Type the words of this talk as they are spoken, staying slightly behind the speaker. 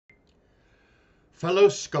Fellow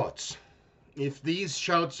Scots, if these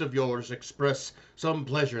shouts of yours express some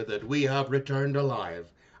pleasure that we have returned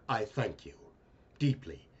alive, I thank you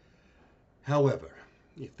deeply. However,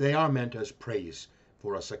 if they are meant as praise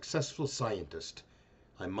for a successful scientist,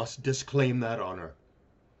 I must disclaim that honor.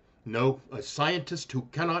 No, a scientist who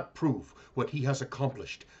cannot prove what he has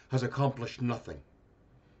accomplished nothing.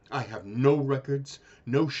 I have no records,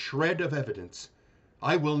 no shred of evidence.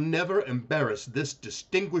 I will never embarrass this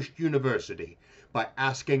distinguished university by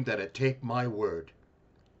asking that it take my word.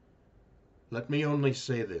 Let me only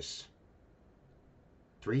say this.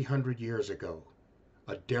 300 years ago,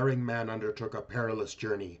 a daring man undertook a perilous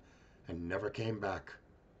journey and never came back.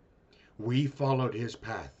 We followed his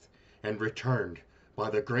path and returned by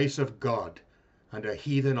the grace of God and a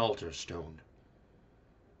heathen altar stone.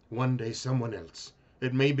 One day someone else,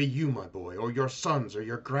 it may be you, my boy, or your sons or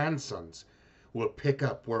your grandsons, will pick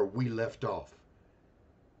up where we left off.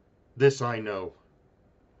 This I know.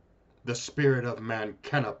 The spirit of man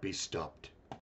cannot be stopped.